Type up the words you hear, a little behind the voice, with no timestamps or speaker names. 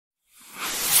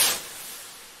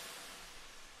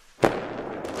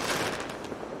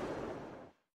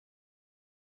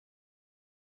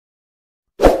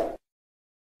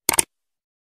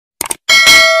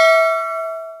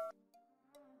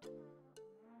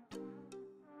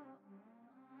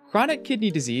Chronic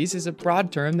kidney disease is a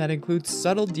broad term that includes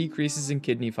subtle decreases in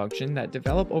kidney function that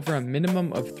develop over a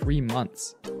minimum of 3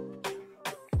 months.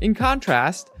 In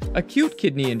contrast, acute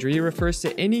kidney injury refers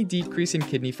to any decrease in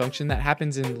kidney function that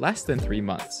happens in less than 3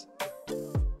 months.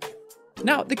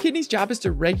 Now, the kidney's job is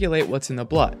to regulate what's in the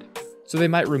blood, so they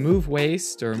might remove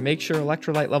waste or make sure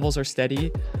electrolyte levels are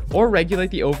steady, or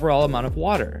regulate the overall amount of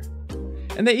water.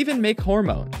 And they even make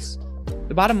hormones.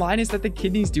 The bottom line is that the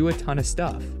kidneys do a ton of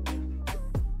stuff.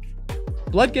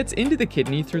 Blood gets into the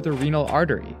kidney through the renal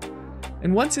artery,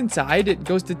 and once inside, it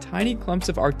goes to tiny clumps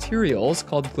of arterioles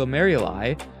called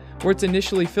glomeruli, where it's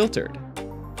initially filtered.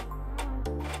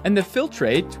 And the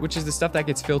filtrate, which is the stuff that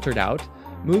gets filtered out,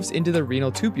 moves into the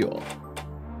renal tubule.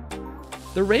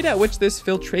 The rate at which this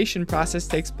filtration process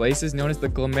takes place is known as the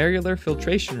glomerular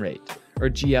filtration rate, or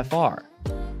GFR.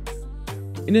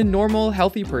 In a normal,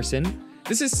 healthy person,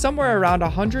 this is somewhere around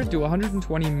 100 to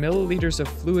 120 milliliters of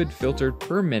fluid filtered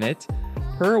per minute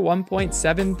per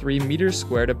 1.73 meters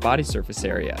squared of body surface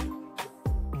area.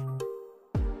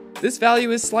 This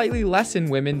value is slightly less in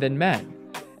women than men,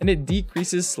 and it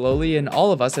decreases slowly in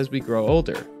all of us as we grow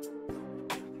older.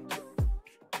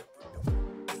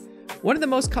 One of the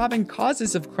most common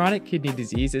causes of chronic kidney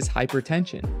disease is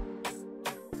hypertension.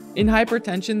 In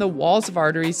hypertension, the walls of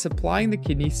arteries supplying the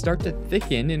kidney start to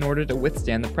thicken in order to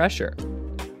withstand the pressure,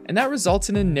 and that results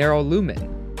in a narrow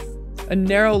lumen. A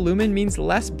narrow lumen means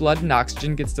less blood and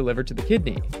oxygen gets delivered to the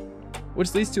kidney,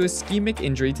 which leads to ischemic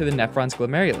injury to the nephron's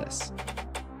glomerulus.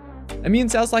 Immune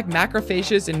cells like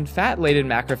macrophages and fat-laden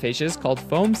macrophages called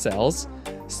foam cells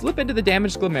slip into the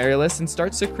damaged glomerulus and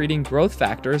start secreting growth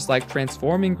factors like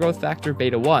transforming growth factor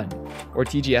beta 1, or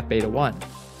TGF beta 1.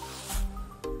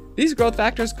 These growth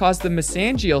factors cause the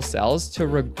mesangial cells to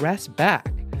regress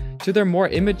back to their more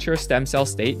immature stem cell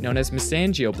state known as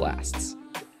mesangioblasts.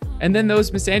 And then those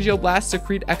mesangioblasts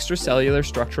secrete extracellular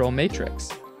structural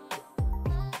matrix.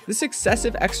 This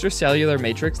excessive extracellular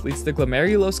matrix leads to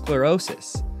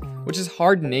glomerulosclerosis, which is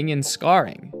hardening and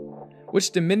scarring,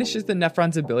 which diminishes the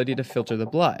nephron's ability to filter the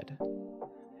blood.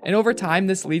 And over time,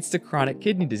 this leads to chronic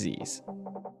kidney disease.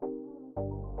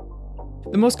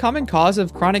 The most common cause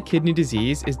of chronic kidney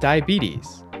disease is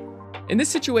diabetes. In this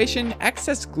situation,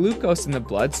 excess glucose in the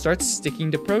blood starts sticking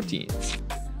to proteins,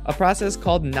 a process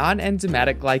called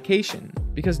non-enzymatic glycation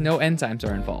because no enzymes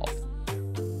are involved.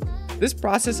 This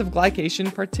process of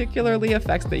glycation particularly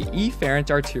affects the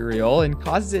efferent arteriole and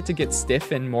causes it to get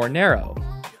stiff and more narrow,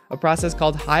 a process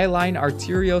called hyaline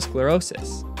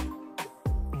arteriosclerosis.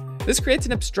 This creates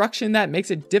an obstruction that makes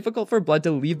it difficult for blood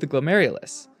to leave the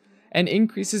glomerulus, and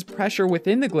increases pressure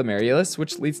within the glomerulus,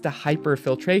 which leads to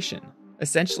hyperfiltration,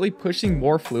 essentially pushing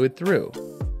more fluid through.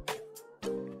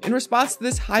 In response to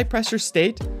this high pressure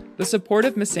state, the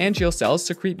supportive mesangial cells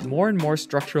secrete more and more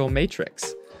structural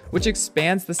matrix, which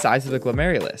expands the size of the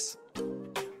glomerulus.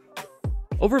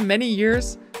 Over many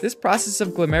years, this process of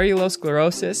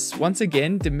glomerulosclerosis once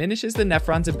again diminishes the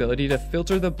nephron's ability to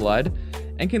filter the blood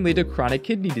and can lead to chronic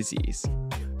kidney disease.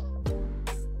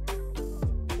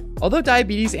 Although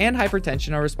diabetes and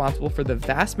hypertension are responsible for the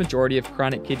vast majority of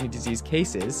chronic kidney disease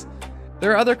cases,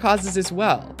 there are other causes as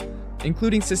well,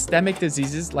 including systemic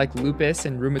diseases like lupus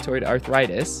and rheumatoid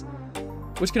arthritis,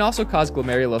 which can also cause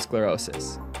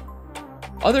glomerulosclerosis.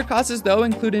 Other causes, though,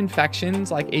 include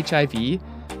infections like HIV,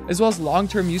 as well as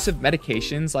long-term use of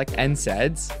medications like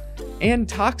NSAIDs, and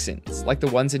toxins like the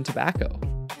ones in tobacco.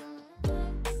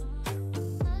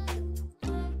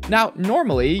 Now,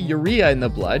 normally, urea in the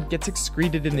blood gets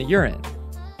excreted in the urine,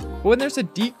 but when there's a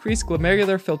decreased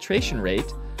glomerular filtration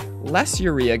rate, less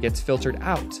urea gets filtered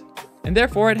out, and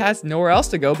therefore it has nowhere else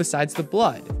to go besides the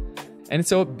blood, and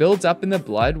so it builds up in the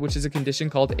blood, which is a condition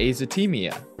called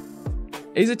azotemia.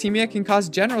 Azotemia can cause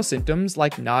general symptoms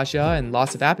like nausea and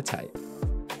loss of appetite,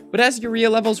 but as urea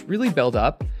levels really build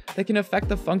up, they can affect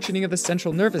the functioning of the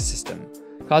central nervous system,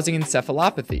 causing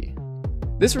encephalopathy.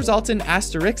 This results in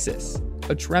asterixis,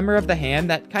 a tremor of the hand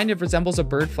that kind of resembles a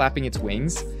bird flapping its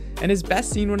wings, and is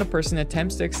best seen when a person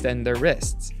attempts to extend their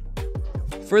wrists.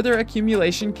 Further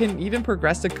accumulation can even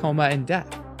progress to coma and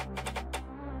death.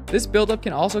 This buildup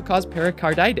can also cause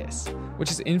pericarditis,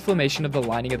 which is inflammation of the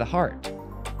lining of the heart.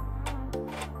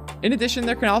 In addition,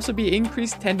 there can also be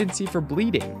increased tendency for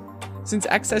bleeding, since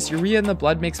excess urea in the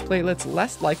blood makes platelets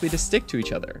less likely to stick to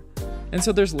each other, and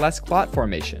so there's less clot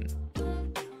formation.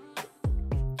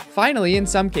 Finally, in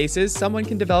some cases, someone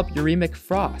can develop uremic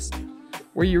frost,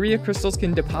 where urea crystals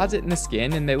can deposit in the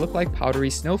skin and they look like powdery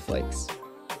snowflakes.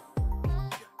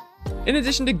 In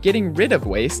addition to getting rid of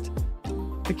waste,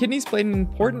 the kidneys play an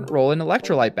important role in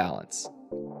electrolyte balance.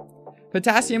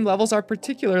 Potassium levels are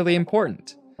particularly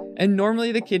important, and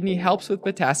normally the kidney helps with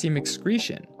potassium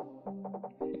excretion,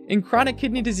 In chronic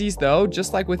kidney disease though,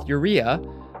 just like with urea,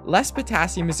 less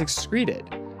potassium is excreted,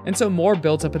 and so more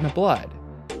builds up in the blood.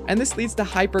 And this leads to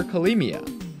hyperkalemia,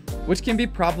 which can be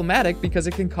problematic because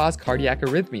it can cause cardiac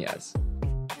arrhythmias.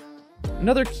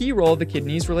 Another key role of the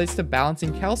kidneys relates to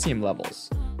balancing calcium levels.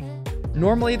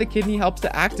 Normally, the kidney helps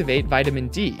to activate vitamin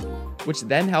D, which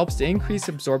then helps to increase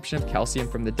absorption of calcium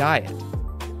from the diet.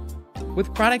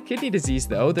 With chronic kidney disease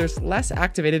though, there's less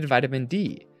activated vitamin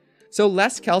D, so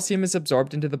less calcium is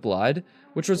absorbed into the blood,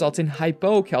 which results in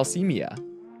hypocalcemia,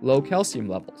 low calcium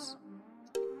levels.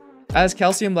 As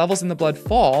calcium levels in the blood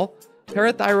fall,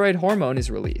 parathyroid hormone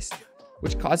is released,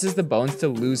 which causes the bones to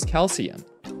lose calcium.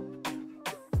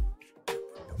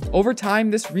 Over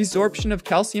time, this resorption of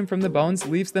calcium from the bones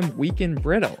leaves them weak and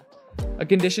brittle, a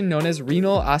condition known as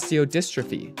renal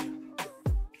osteodystrophy.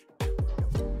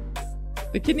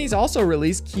 The kidneys also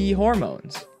release key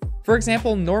hormones. For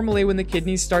example, normally when the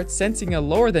kidneys start sensing a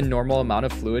lower than normal amount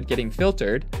of fluid getting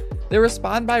filtered, they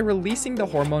respond by releasing the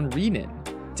hormone renin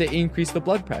to increase the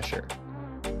blood pressure.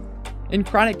 In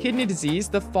chronic kidney disease,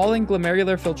 the falling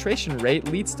glomerular filtration rate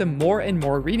leads to more and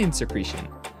more renin secretion,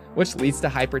 which leads to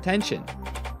hypertension.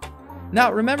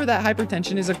 Now, remember that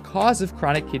hypertension is a cause of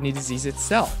chronic kidney disease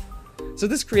itself, so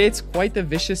this creates quite the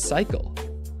vicious cycle.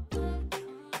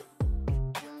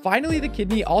 Finally, the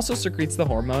kidney also secretes the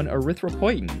hormone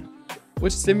erythropoietin,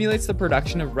 which stimulates the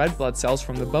production of red blood cells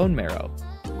from the bone marrow.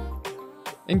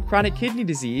 In chronic kidney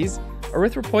disease,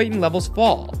 erythropoietin levels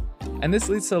fall, and this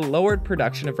leads to lowered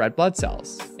production of red blood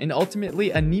cells, and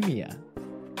ultimately anemia.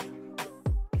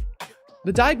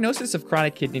 The diagnosis of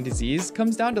chronic kidney disease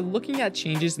comes down to looking at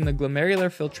changes in the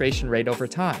glomerular filtration rate over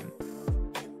time.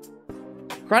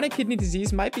 Chronic kidney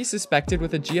disease might be suspected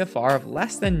with a GFR of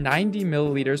less than 90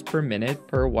 milliliters per minute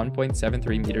per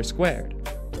 1.73 meters squared.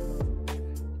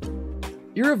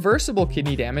 Irreversible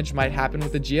kidney damage might happen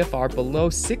with a GFR below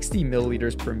 60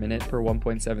 milliliters per minute per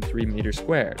 1.73 meters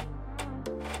squared.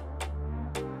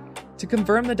 To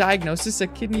confirm the diagnosis, a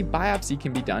kidney biopsy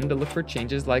can be done to look for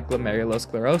changes like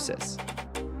glomerulosclerosis.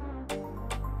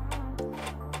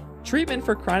 Treatment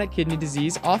for chronic kidney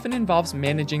disease often involves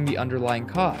managing the underlying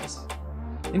cause.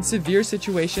 In severe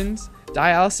situations,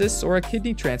 dialysis or a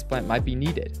kidney transplant might be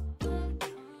needed.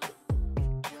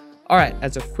 Alright,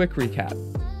 as a quick recap.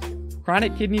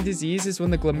 Chronic kidney disease is when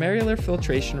the glomerular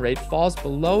filtration rate falls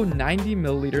below 90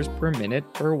 milliliters per minute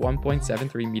per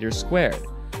 1.73 meters squared,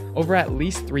 over at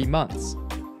least 3 months.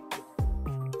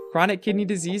 Chronic kidney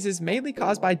disease is mainly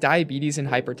caused by diabetes and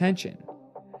hypertension,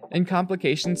 and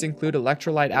complications include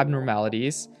electrolyte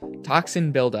abnormalities,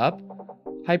 toxin buildup,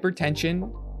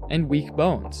 hypertension, and weak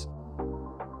bones.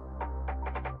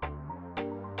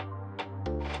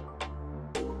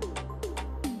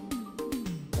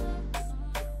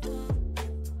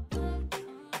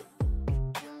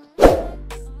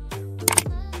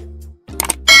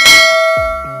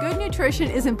 Good nutrition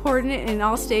is important in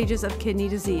all stages of kidney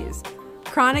disease.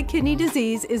 Chronic kidney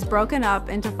disease is broken up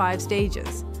into 5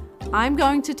 stages. I'm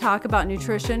going to talk about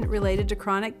nutrition related to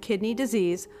chronic kidney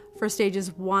disease for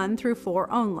stages 1 through 4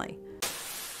 only.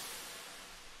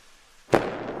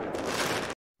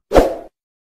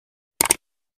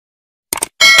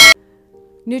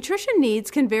 Nutrition needs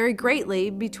can vary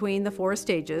greatly between the 4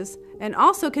 stages and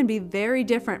also can be very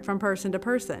different from person to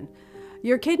person.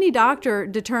 Your kidney doctor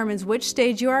determines which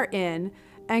stage you are in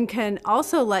and can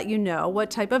also let you know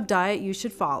what type of diet you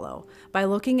should follow by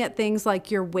looking at things like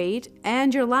your weight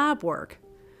and your lab work.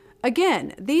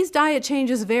 Again, these diet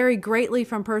changes vary greatly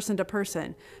from person to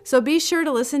person, so be sure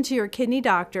to listen to your kidney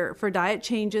doctor for diet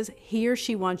changes he or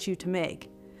she wants you to make.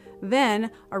 Then,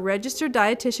 a registered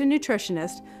dietitian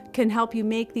nutritionist can help you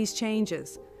make these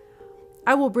changes.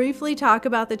 I will briefly talk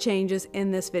about the changes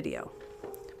in this video.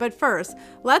 But first,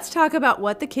 let's talk about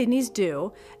what the kidneys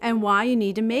do and why you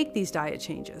need to make these diet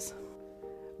changes.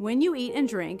 When you eat and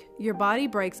drink, your body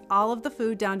breaks all of the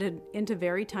food down into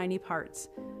very tiny parts.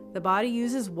 The body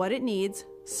uses what it needs,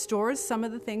 stores some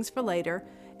of the things for later,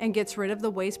 and gets rid of the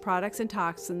waste products and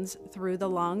toxins through the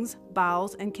lungs,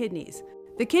 bowels, and kidneys.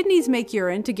 The kidneys make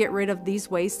urine to get rid of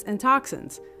these wastes and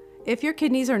toxins. If your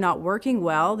kidneys are not working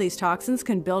well, these toxins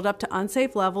can build up to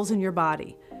unsafe levels in your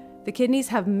body. The kidneys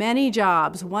have many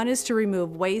jobs. One is to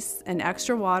remove waste and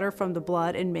extra water from the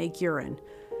blood and make urine.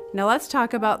 Now let's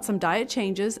talk about some diet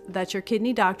changes that your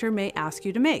kidney doctor may ask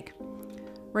you to make.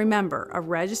 Remember, a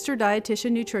registered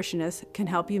dietitian nutritionist can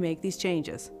help you make these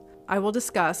changes. I will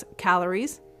discuss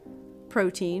calories,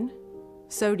 protein,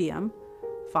 sodium,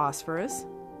 phosphorus,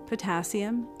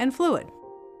 potassium, and fluid.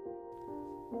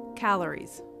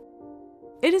 Calories.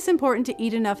 It is important to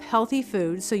eat enough healthy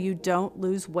food so you don't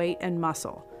lose weight and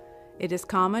muscle. It is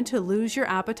common to lose your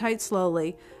appetite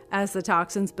slowly as the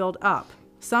toxins build up.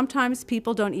 Sometimes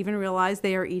people don't even realize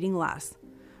they are eating less,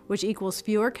 which equals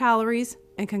fewer calories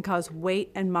and can cause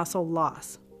weight and muscle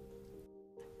loss.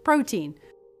 Protein.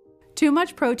 Too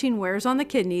much protein wears on the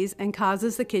kidneys and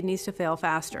causes the kidneys to fail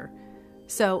faster.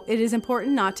 So it is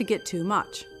important not to get too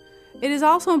much. It is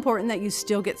also important that you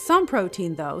still get some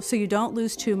protein though, so you don't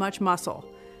lose too much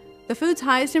muscle. The foods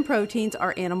highest in proteins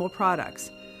are animal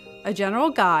products. A general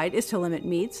guide is to limit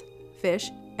meats, fish,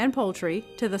 and poultry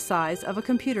to the size of a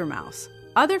computer mouse.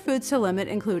 Other foods to limit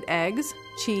include eggs,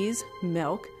 cheese,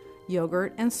 milk,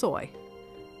 yogurt, and soy.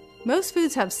 Most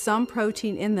foods have some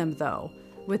protein in them though,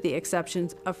 with the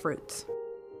exceptions of fruits.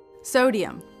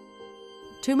 Sodium.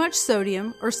 Too much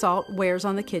sodium or salt wears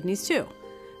on the kidneys too.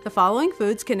 The following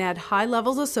foods can add high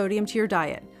levels of sodium to your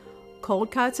diet: cold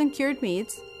cuts and cured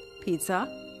meats, pizza,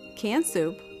 canned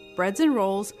soup, breads and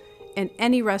rolls, and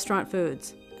any restaurant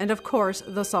foods, and of course,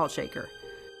 the salt shaker.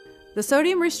 The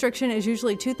sodium restriction is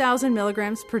usually 2,000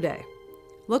 milligrams per day.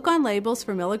 Look on labels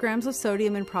for milligrams of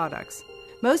sodium in products.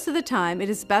 Most of the time, it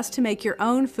is best to make your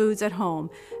own foods at home,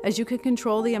 as you can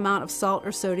control the amount of salt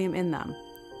or sodium in them.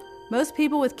 Most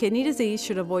people with kidney disease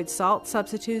should avoid salt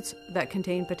substitutes that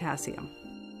contain potassium.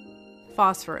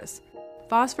 Phosphorus.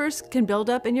 Phosphorus can build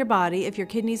up in your body if your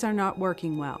kidneys are not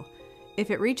working well. If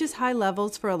it reaches high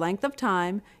levels for a length of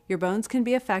time, your bones can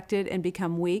be affected and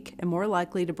become weak and more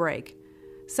likely to break.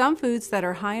 Some foods that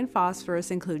are high in phosphorus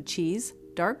include cheese,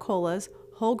 dark colas,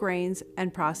 whole grains,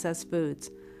 and processed foods.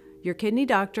 Your kidney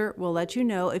doctor will let you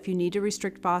know if you need to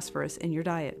restrict phosphorus in your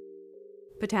diet.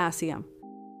 Potassium.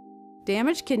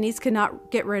 Damaged kidneys cannot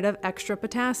get rid of extra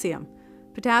potassium.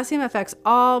 Potassium affects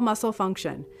all muscle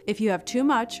function. If you have too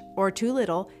much or too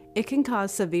little, it can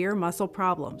cause severe muscle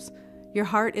problems. Your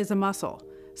heart is a muscle,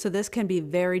 so this can be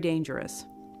very dangerous.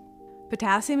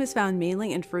 Potassium is found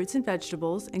mainly in fruits and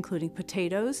vegetables, including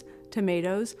potatoes,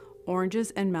 tomatoes,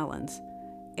 oranges, and melons.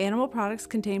 Animal products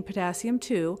contain potassium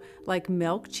too, like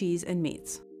milk, cheese, and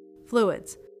meats.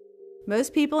 Fluids.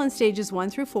 Most people in stages 1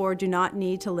 through 4 do not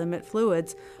need to limit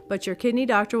fluids, but your kidney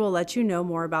doctor will let you know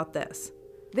more about this.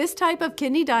 This type of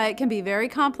kidney diet can be very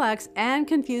complex and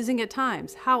confusing at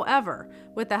times. However,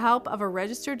 with the help of a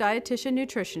registered dietitian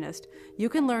nutritionist, you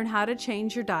can learn how to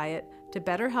change your diet to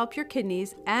better help your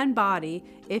kidneys and body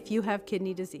if you have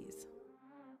kidney disease.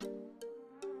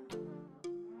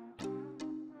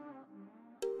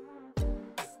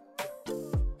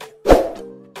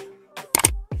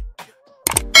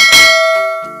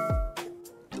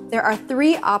 There are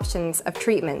 3 options of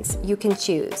treatments you can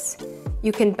choose.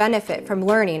 You can benefit from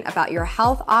learning about your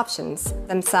health options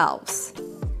themselves.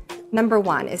 Number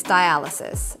 1 is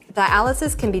dialysis.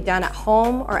 Dialysis can be done at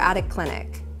home or at a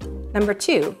clinic. Number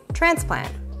 2,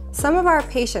 transplant. Some of our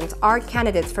patients are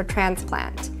candidates for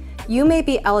transplant. You may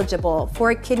be eligible for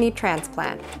a kidney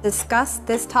transplant. Discuss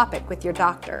this topic with your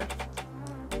doctor.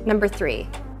 Number 3,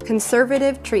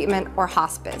 conservative treatment or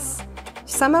hospice.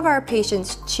 Some of our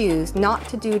patients choose not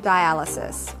to do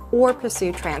dialysis or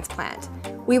pursue transplant.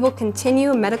 We will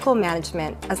continue medical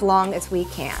management as long as we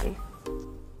can.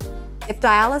 If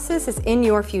dialysis is in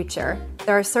your future,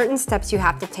 there are certain steps you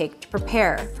have to take to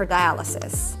prepare for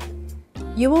dialysis.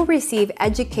 You will receive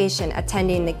education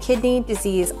attending the Kidney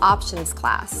Disease Options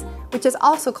class, which is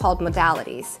also called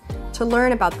Modalities, to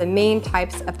learn about the main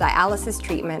types of dialysis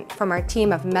treatment from our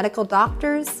team of medical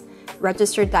doctors,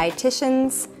 registered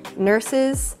dietitians,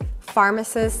 nurses,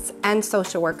 pharmacists, and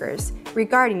social workers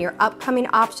regarding your upcoming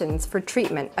options for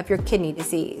treatment of your kidney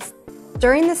disease.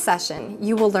 During this session,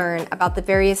 you will learn about the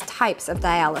various types of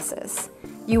dialysis.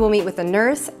 You will meet with a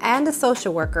nurse and a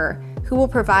social worker who will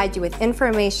provide you with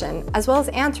information as well as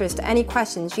answers to any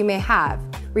questions you may have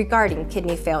regarding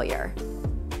kidney failure.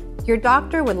 Your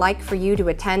doctor would like for you to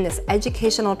attend this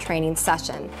educational training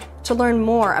session to learn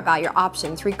more about your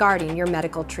options regarding your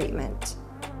medical treatment.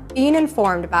 Being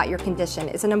informed about your condition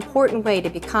is an important way to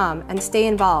become and stay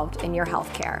involved in your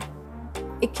healthcare.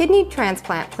 A kidney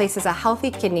transplant places a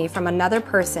healthy kidney from another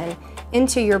person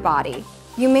into your body.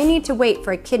 You may need to wait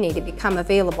for a kidney to become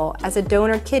available, as a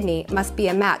donor kidney must be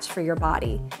a match for your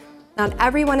body. Not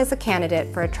everyone is a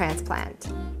candidate for a transplant.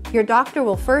 Your doctor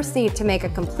will first need to make a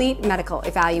complete medical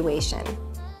evaluation.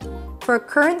 For a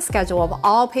current schedule of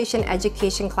all patient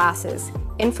education classes,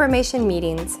 information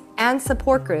meetings, and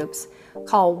support groups,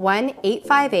 call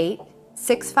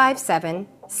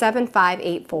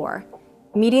 1-858-657-7584.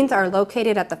 Meetings are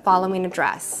located at the following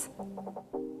address.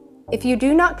 If you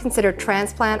do not consider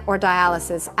transplant or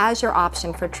dialysis as your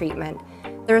option for treatment,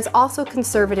 there is also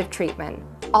conservative treatment,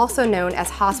 also known as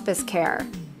hospice care.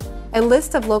 A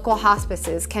list of local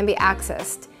hospices can be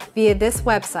accessed via this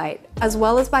website, as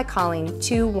well as by calling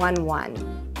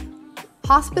 211.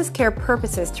 Hospice care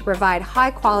purposes to provide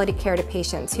high-quality care to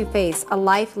patients who face a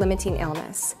life-limiting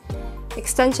illness.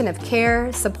 Extension of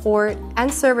care, support,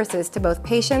 and services to both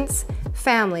patients,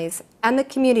 families, and the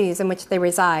communities in which they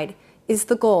reside is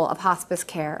the goal of hospice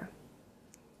care.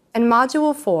 In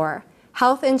Module 4,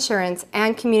 Health Insurance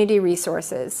and Community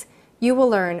Resources, you will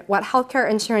learn what healthcare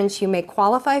insurance you may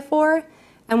qualify for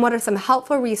and what are some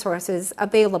helpful resources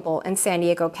available in San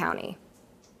Diego County.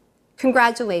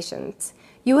 Congratulations!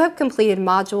 You have completed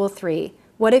Module 3,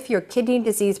 What If Your Kidney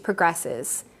Disease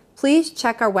Progresses? Please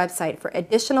check our website for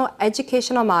additional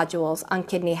educational modules on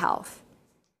kidney health.